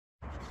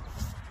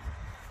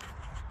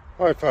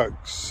Hi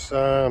folks,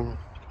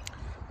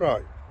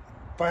 right,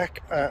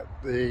 back at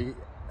the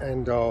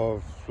end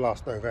of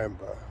last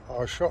November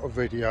I shot a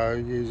video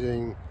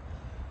using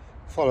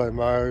follow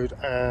mode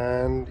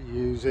and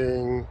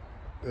using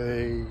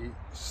the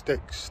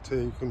sticks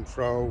to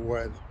control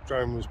where the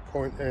drone was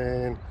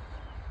pointing,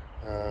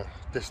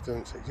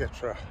 distance,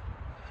 etc.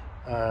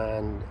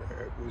 And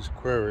it was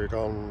queried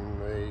on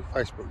the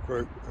Facebook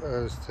group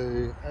as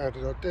to how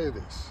did I do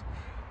this.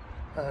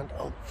 And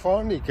I'm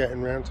finally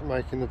getting around to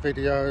making the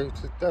video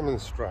to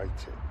demonstrate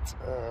it.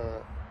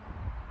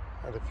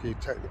 Had a few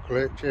technical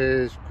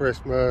itches,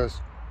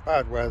 Christmas,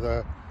 bad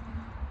weather,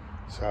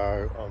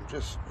 so I'm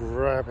just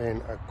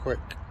grabbing a quick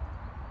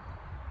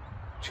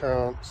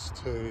chance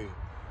to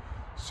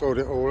sort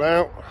it all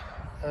out.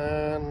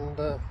 And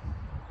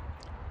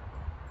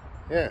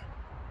yeah,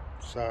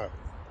 so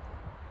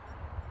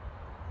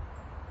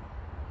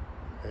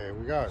here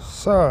we go.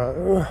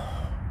 So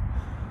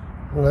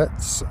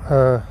let's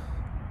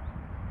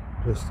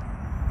just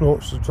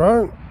launch the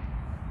drone.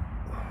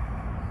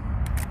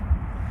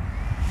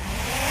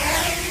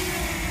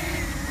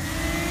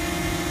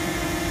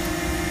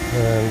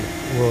 And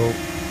we'll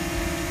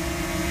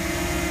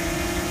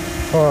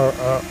fire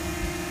up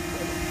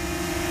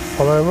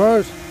follow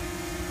mode.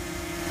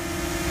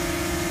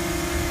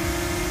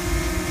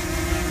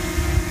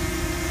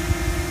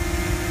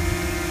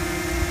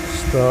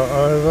 Start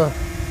over.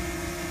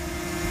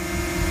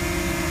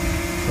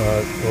 So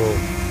we'll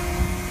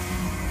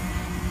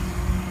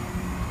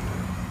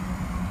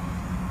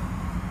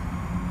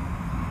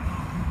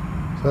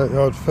 30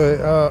 odd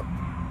feet up.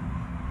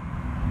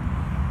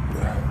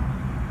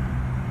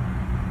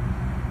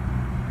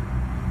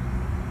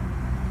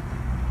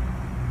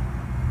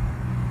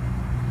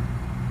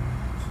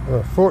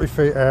 So 40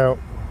 feet out,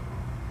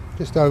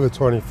 just over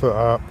 20 foot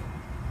up.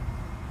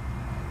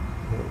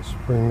 Let's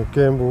bring the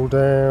gimbal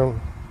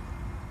down.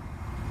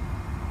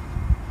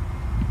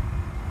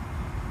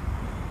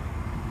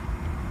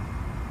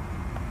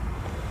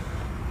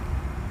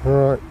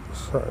 Alright,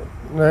 so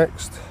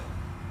next.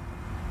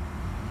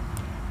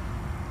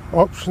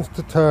 Options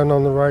to turn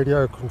on the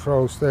radio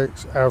control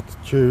sticks,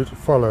 altitude,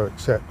 follow,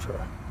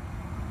 etc.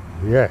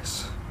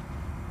 Yes.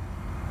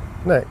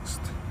 Next.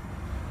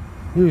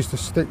 Use the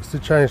sticks to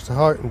change the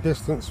height and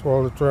distance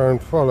while the drone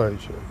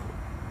follows you.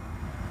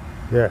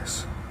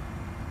 Yes.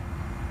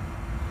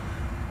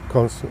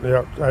 Constantly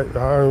update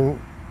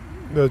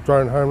the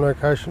drone home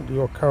location to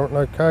your current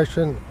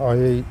location,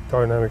 i.e.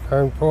 dynamic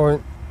home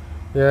point.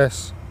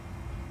 Yes.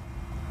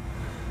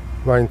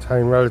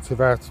 Maintain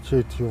relative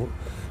altitude to your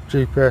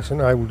GPS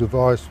enabled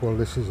device. Well,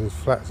 this is as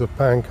flat as a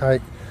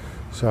pancake,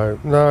 so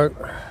no.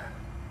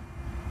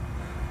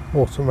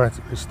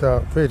 Automatically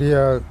start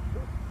video.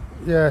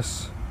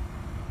 Yes.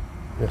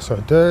 Yes,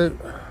 I do.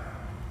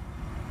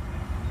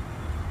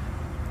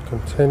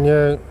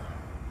 Continue.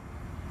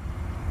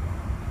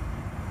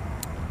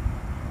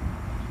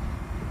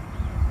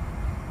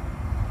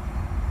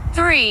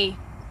 Three,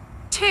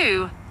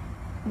 2,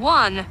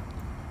 1.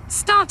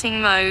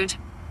 Starting mode.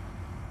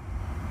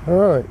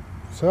 Alright,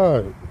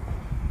 so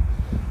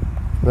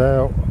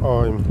now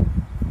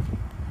I'm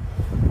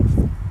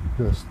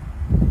just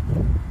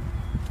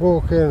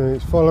walking and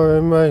it's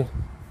following me.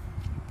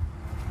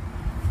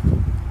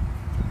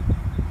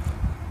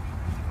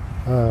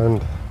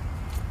 And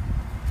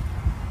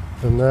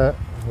from that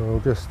we'll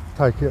just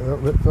take it a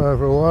little bit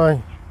further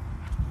away.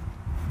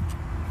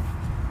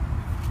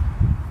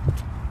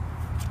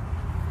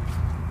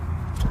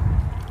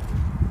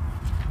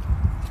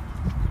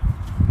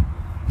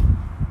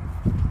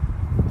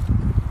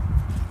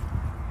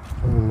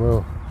 And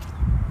we'll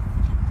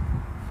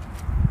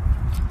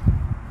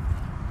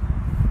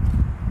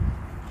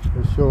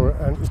be sure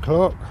at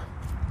anti-clock.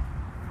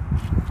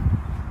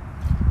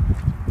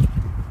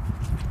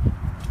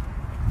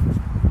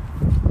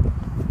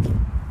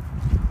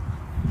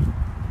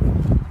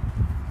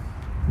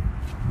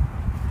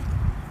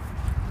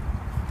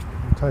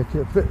 Take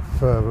it a bit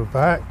further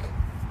back.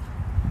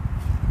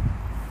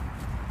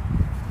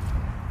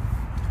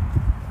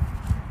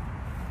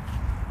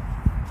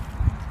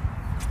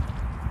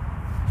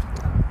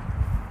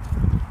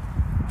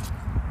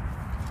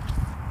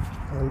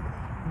 And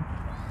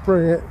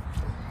bring it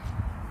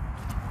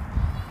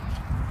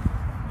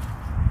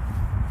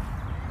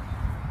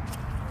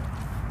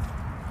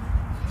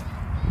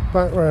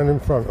back round in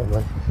front of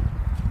me.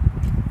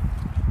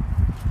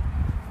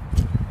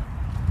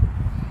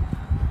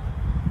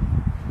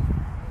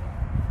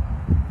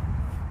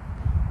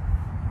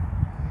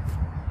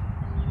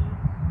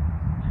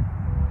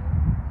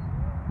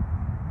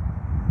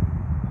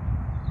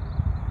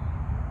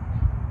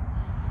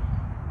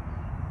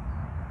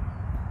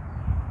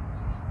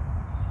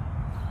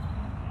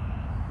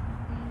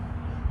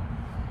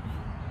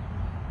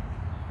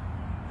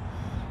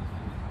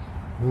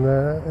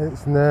 No,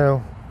 it's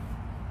now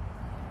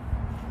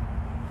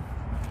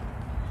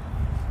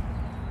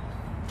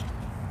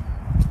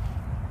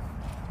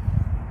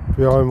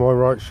behind my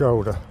right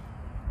shoulder.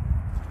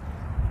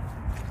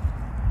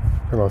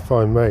 Can I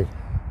find me?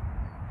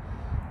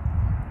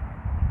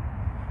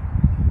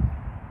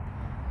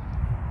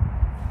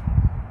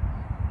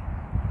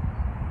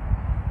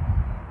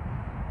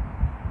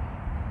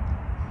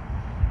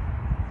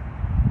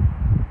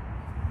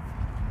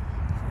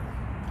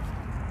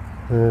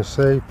 You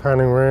see,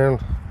 panning round.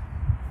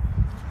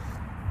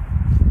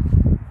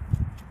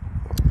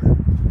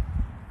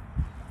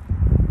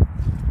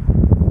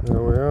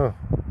 There we are.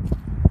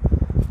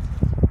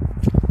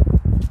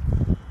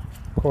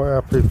 Quite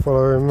happy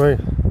following me.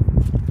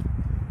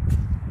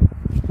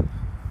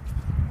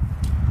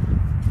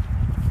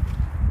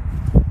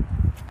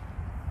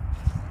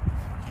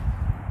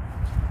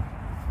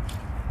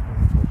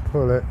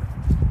 Pull it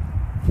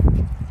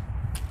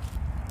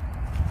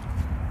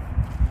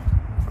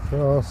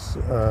across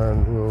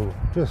and we'll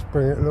just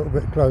bring it a little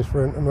bit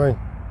closer into me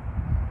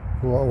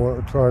for what I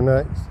want to try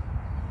next.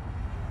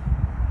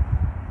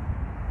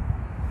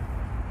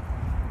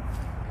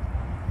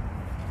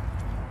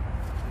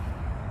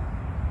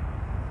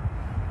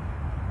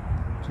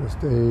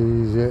 Just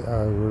ease it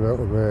over a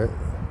little bit.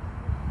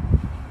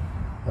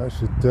 That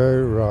should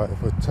do. Right,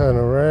 if I turn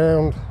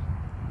around,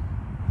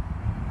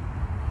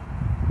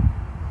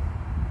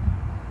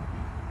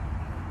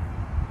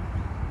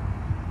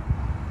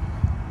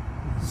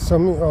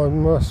 something I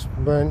must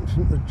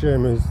mention to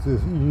Jim is the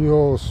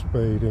yaw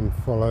speed in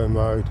follow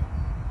mode.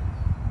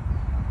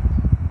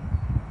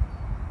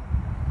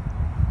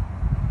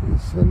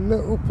 It's a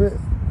little bit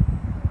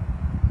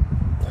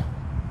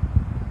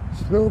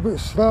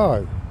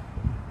slow.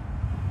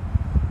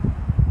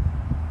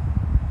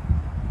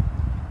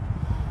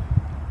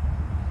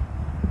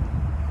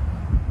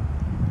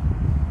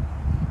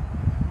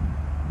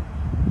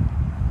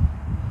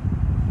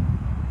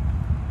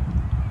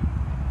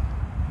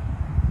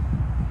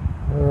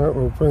 Alright,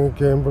 we'll bring the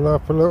gimbal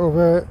up a little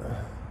bit.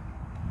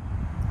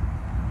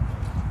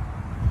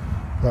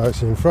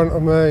 That's in front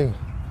of me.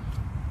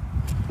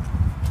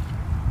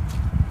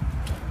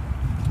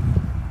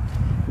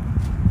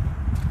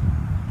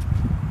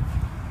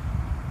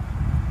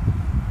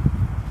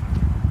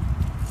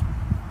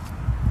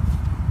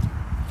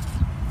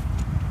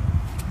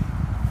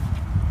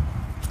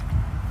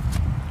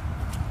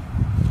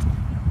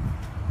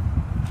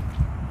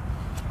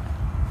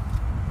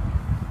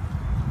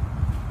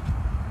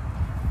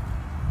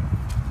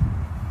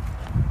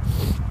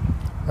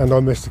 And I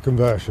missed the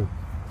conversion.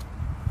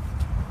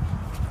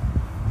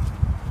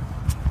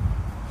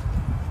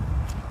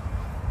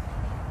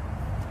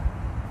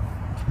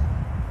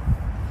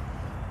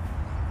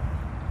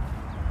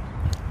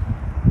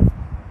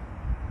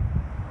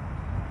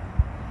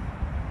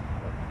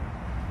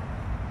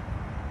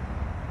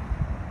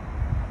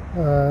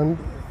 And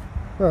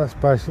that's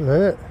basically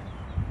it.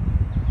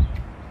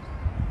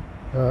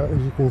 As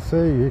you can see,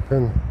 you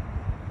can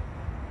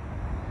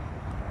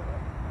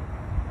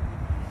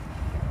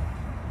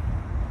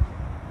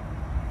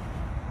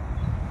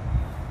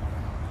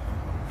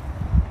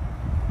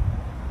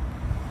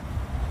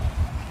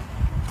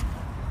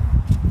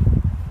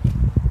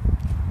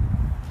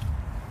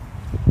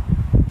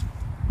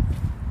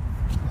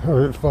have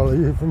it follow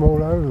you from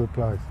all over the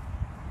place.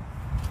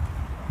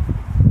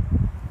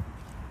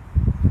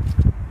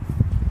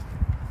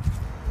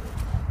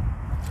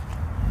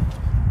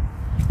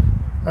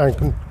 And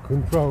can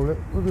control it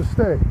with the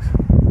sticks.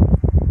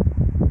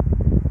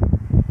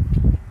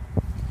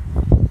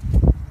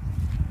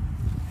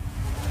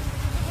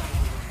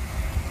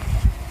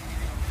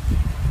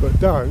 But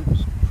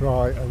don't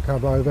try and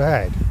come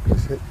overhead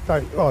because it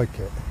don't like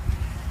it.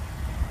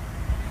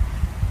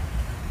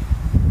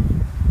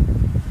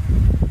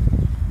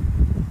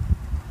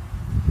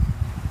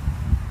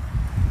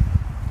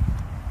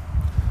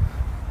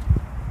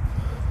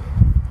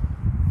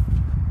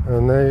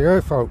 And there you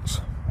go,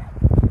 folks.